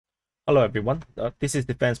Hello everyone, this is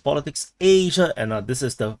Defense Politics Asia, and this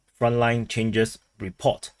is the Frontline Changes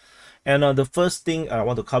Report. And the first thing I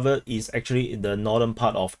want to cover is actually in the northern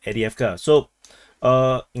part of Avdiivka. So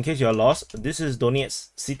in case you are lost, this is Donetsk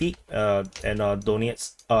city, and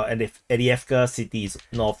Donetsk and Avdiivka city is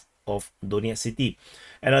north of Donetsk city.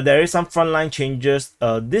 And there is some frontline changes.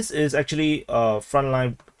 This is actually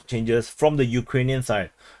frontline changes from the Ukrainian side.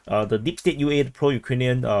 The Deep State UA, the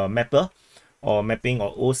pro-Ukrainian mapper, or mapping,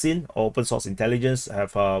 or OSIN, or open source intelligence,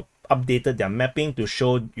 have updated their mapping to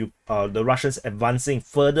show you the Russians advancing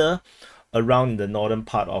further around the northern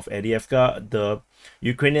part of Avdiivka. The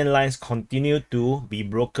Ukrainian lines continue to be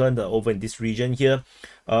broken over in this region here.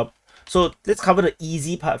 So let's cover the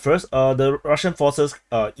easy part first. The Russian forces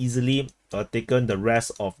easily taken the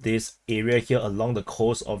rest of this area here along the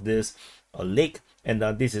coast of this lake, and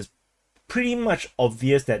this is pretty much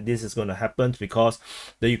obvious that this is going to happen because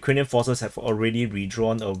the Ukrainian forces have already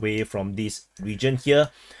redrawn away from this region here.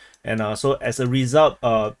 And so as a result,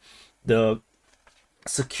 the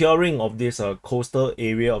securing of this coastal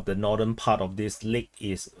area of the northern part of this lake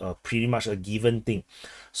is pretty much a given thing.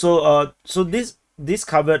 So this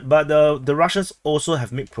covered, but the Russians also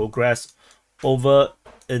have made progress over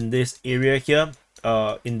in this area here,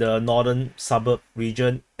 in the northern suburb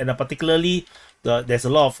region, and particularly there's a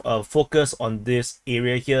lot of focus on this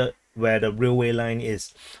area here where the railway line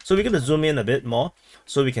is. So we're going to zoom in a bit more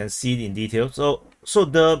so we can see it in detail. So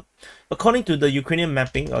according to the Ukrainian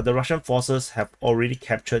mapping, the Russian forces have already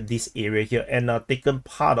captured this area here and taken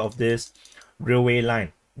part of this railway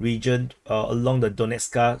line region along the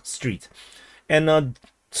Donetsk street. And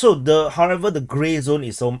however, the gray zone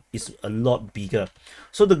is a lot bigger.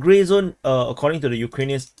 So the gray zone, according to the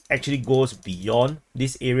Ukrainians, actually goes beyond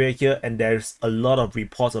this area here, and there's a lot of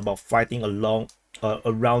reports about fighting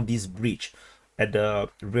around this bridge at the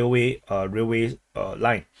railway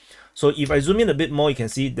line. So if I zoom in a bit more, you can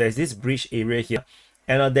see there's this bridge area here,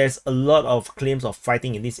 and there's a lot of claims of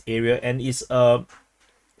fighting in this area, and it's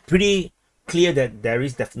pretty clear that there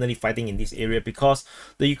is definitely fighting in this area because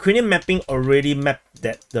the Ukrainian mapping already mapped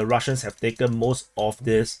that the Russians have taken most of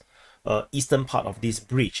this eastern part of this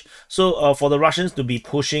bridge. So for the Russians to be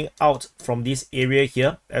pushing out from this area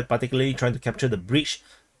here, and particularly trying to capture the bridge,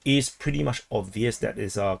 is pretty much obvious that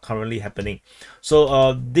is currently happening.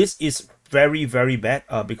 So this is very, very bad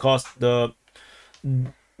because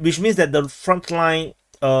which means that the front line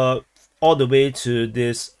all the way to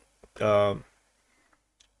this all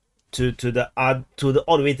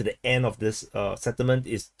the way to the end of this settlement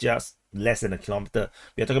is just less than a kilometer.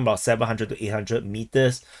 We are talking about 700 to 800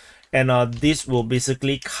 meters, and this will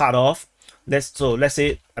basically cut off. Let's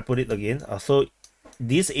say I put it again. So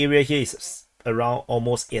this area here is around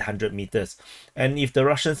almost 800 meters, and if the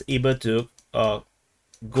Russians able to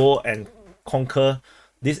go and conquer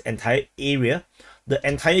this entire area, the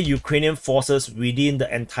entire Ukrainian forces within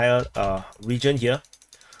the entire region here,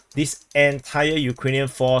 this entire Ukrainian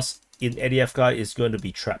force in Avdiivka is going to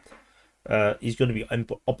be trapped. It's going to be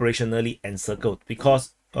operationally encircled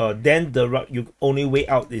because then the only way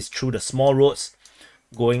out is through the small roads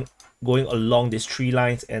going along these tree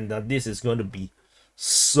lines, and this is going to be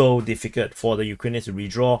so difficult for the Ukrainians to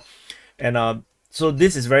redraw. And so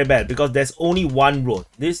this is very bad because there's only one road.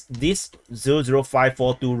 This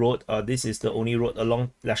 00542 road, this is the only road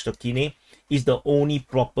along Lashtokine, is the only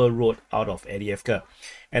proper road out of Avdiivka,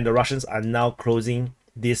 and the Russians are now closing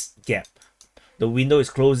this gap. The window is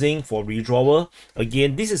closing for withdrawal.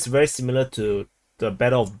 Again, this is very similar to the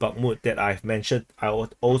Battle of Bakhmut that I've mentioned. I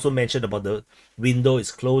also mentioned about the window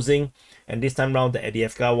is closing, and this time around the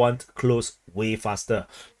Avdiivka one closed way faster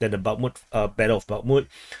than the Bakhmut Battle of Bakhmut.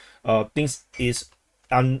 Things is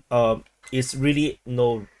really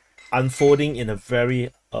unfolding in a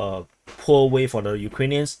very poor way for the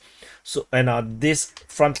Ukrainians. So, and this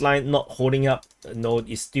front line not holding up,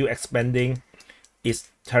 is still expanding.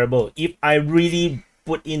 It's terrible. If I really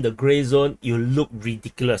put in the gray zone, you look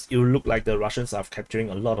ridiculous. It will look like the Russians are capturing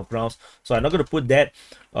a lot of grounds. So I'm not going to put that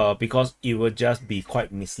because it will just be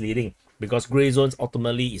quite misleading, because gray zones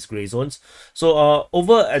ultimately is gray zones. So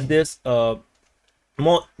over at this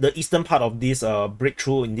the eastern part of this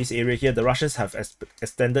breakthrough in this area here, the Russians have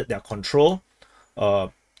extended their control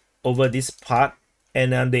over this part,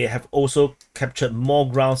 and then they have also captured more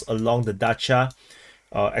grounds along the dacha,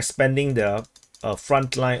 expanding their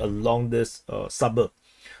front line along this suburb.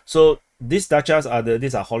 So these dachas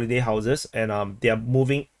these are holiday houses, and they are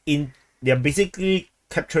moving in. They are basically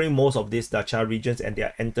capturing most of these dacha regions, and they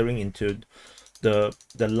are entering into the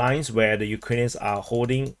lines where the Ukrainians are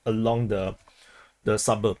holding along the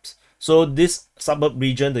suburbs. So this suburb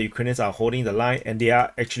region, the Ukrainians are holding the line, and they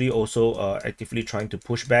are actually also actively trying to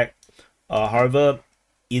push back However,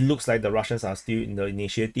 it looks like the Russians are still in the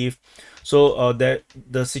initiative. So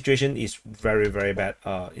the situation is very, very bad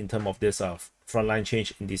in terms of this frontline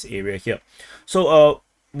change in this area here. So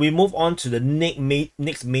we move on to the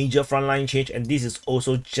next major frontline change, and this is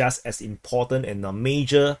also just as important and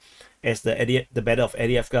major as the Battle of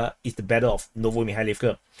Avdiivka is the Battle of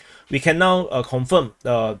Novomykhailivka. We can now confirm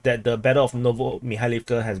that the Battle of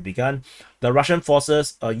Novomykhailivka has begun. The Russian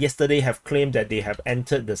forces yesterday have claimed that they have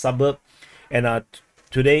entered the suburb, and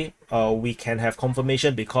today we can have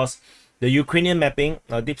confirmation because the Ukrainian mapping,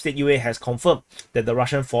 Deep State UA has confirmed that the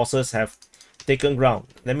Russian forces have taken ground.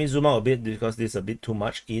 Let me zoom out a bit because this is a bit too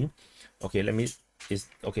much in. Okay,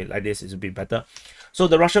 okay, like this is a bit better. So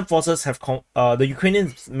the Russian forces have the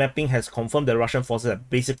Ukrainian mapping has confirmed that Russian forces have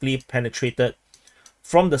basically penetrated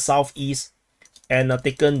from the southeast and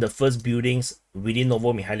taken the first buildings within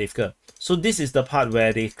Novomykhailivka. So this is the part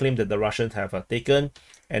where they claim that the Russians have taken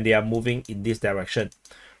and they are moving in this direction.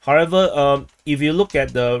 However, if you look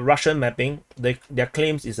at the Russian mapping, their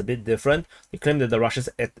claims is a bit different. They claim that the Russians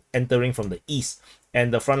are entering from the east,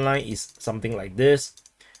 and the front line is something like this,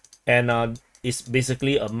 and it's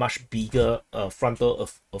basically a much bigger frontal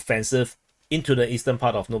offensive into the eastern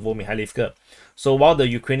part of Novomykhailivka. So while the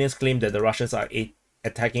Ukrainians claim that the Russians are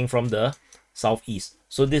attacking from the southeast.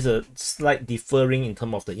 So this is a slight differing in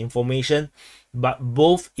terms of the information, but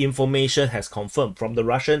both information has confirmed from the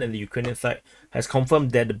Russian and the Ukrainian side has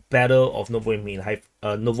confirmed that the Battle of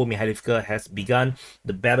Novomykhailivka has begun.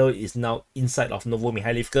 The battle is now inside of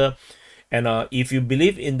Novomykhailivka, and if you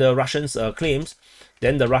believe in the Russians' claims,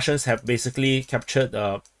 then the Russians have basically captured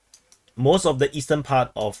most of the eastern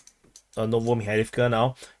part of Novomykhailivka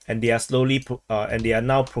now, and they are slowly and they are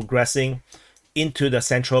now progressing into the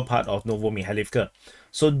central part of Novomykhailivka.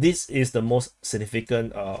 So this is the most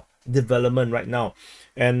significant development right now,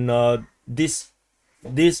 and this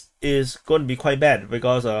is going to be quite bad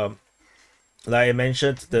because like I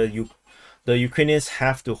mentioned, the Ukrainians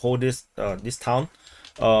have to hold this this town.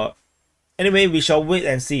 Anyway, we shall wait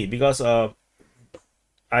and see because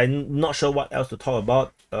I'm not sure what else to talk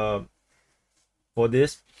about for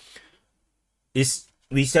this.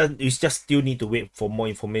 We just still need to wait for more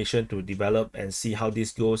information to develop and see how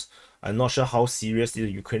this goes. I'm not sure how serious the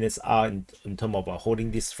Ukrainians are in terms of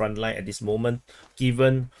holding this front line at this moment,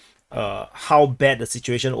 given how bad the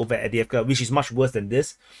situation over at Avdiivka, which is much worse than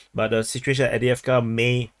this. But the situation at Avdiivka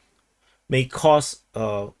may cause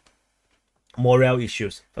morale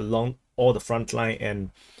issues along all the front line, and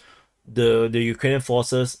the Ukrainian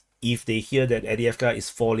forces, if they hear that Avdiivka is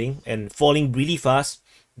falling and falling really fast,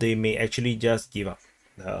 they may actually just give up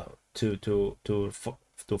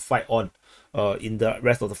to fight on in the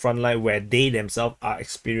rest of the front line, where they themselves are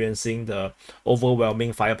experiencing the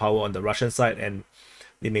overwhelming firepower on the Russian side, and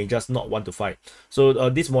they may just not want to fight. So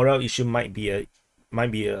this morale issue might be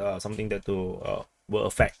something that will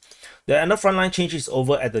affect. The another frontline change is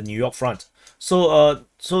over at the New York front. So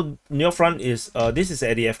New York front is this is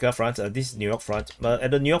Avdiivka front. This is New York front. But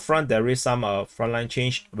at the New York front, there is some frontline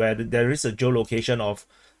change where there is a geolocation of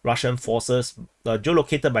Russian forces,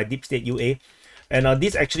 geolocated by Deep State UA, and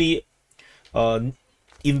this actually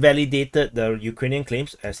invalidated the Ukrainian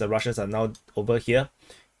claims, as the Russians are now over here,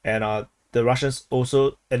 and the Russians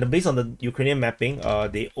also, and based on the Ukrainian mapping,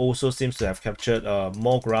 they also seems to have captured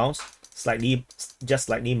more grounds, just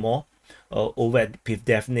slightly more over at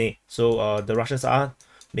Pivdenne. So the Russians are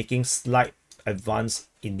making slight advance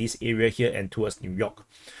in this area here and towards New York.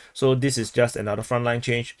 So this is just another frontline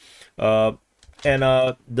change. And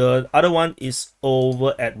the other one is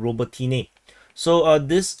over at Robotyne. So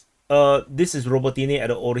this is Robotyne at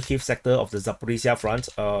the Orikhiv sector of the Zaporizhia front.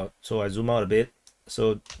 So I zoom out a bit.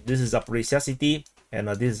 So this is Zaporizhia city, and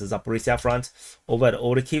this is the Zaporizhia front over at the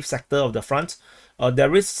Orikhiv sector of the front.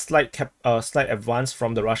 There is slight advance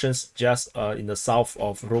from the Russians just in the south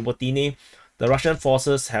of Robotyne. The Russian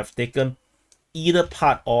forces have taken either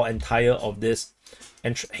part or entire of this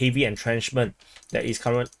heavy entrenchment that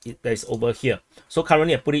is over here. So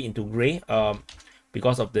currently I put it into gray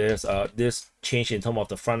because of this change in terms of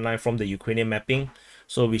the front line from the Ukrainian mapping.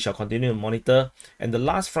 So we shall continue to monitor. And the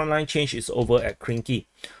last frontline change is over at Krynky.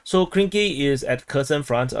 So Krynky is at Kherson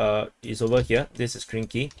front. Is over here. This is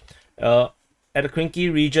Krynky. At the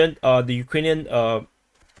Krynky region, the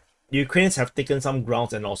Ukrainians have taken some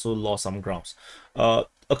grounds and also lost some grounds.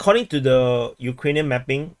 According to the Ukrainian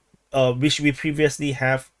mapping, which we previously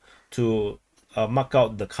have to mark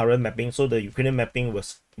out the current mapping. So the Ukrainian mapping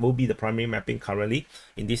will be the primary mapping currently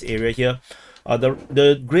in this area here.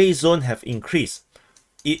 The gray zone have increased,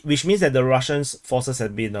 which means that the Russian forces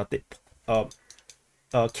have been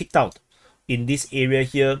kicked out in this area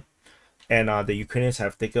here, and the Ukrainians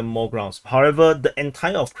have taken more grounds. However, the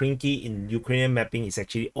entire of Krynky in Ukrainian mapping is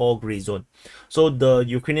actually all gray zone. So the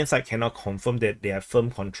Ukrainian side cannot confirm that they have firm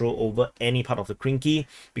control over any part of the Krynky,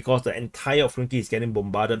 because the entire of Krynky is getting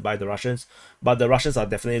bombarded by the Russians. But the Russians are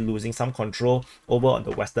definitely losing some control over on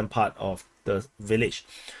the western part of the village.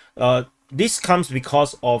 This comes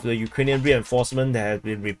because of the Ukrainian reinforcement that has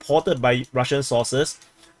been reported by Russian sources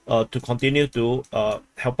to continue to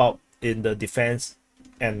help out in the defense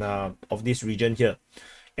and of this region here.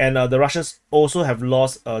 And the Russians also have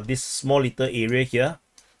lost this small little area here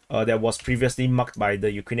that was previously marked by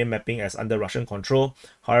the Ukrainian mapping as under Russian control.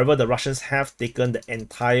 However, the Russians have taken the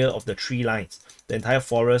entire of the tree lines, the entire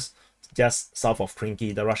forest just south of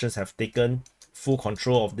Krynky. The Russians have taken full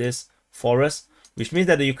control of this forest, which means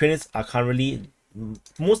that the Ukrainians are currently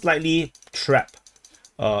most likely trapped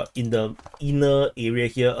in the inner area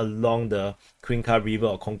here along the Krynka River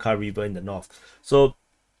or Konka River in the north. So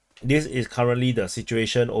this is currently the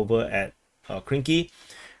situation over at Krynky,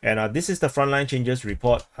 and this is the Frontline Changes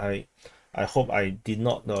Report. I hope I did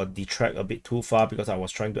not detract a bit too far, because I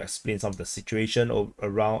was trying to explain some of the situation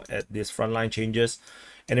around at this Frontline Changes.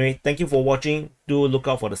 Anyway, thank you for watching. Do look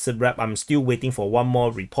out for the SITREP. I'm still waiting for one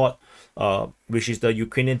more report, which is the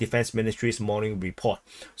Ukrainian Defense Ministry's morning report.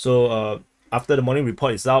 So after the morning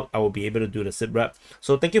report is out, I will be able to do the SITREP.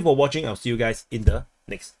 So thank you for watching. I'll see you guys in the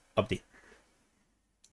next update.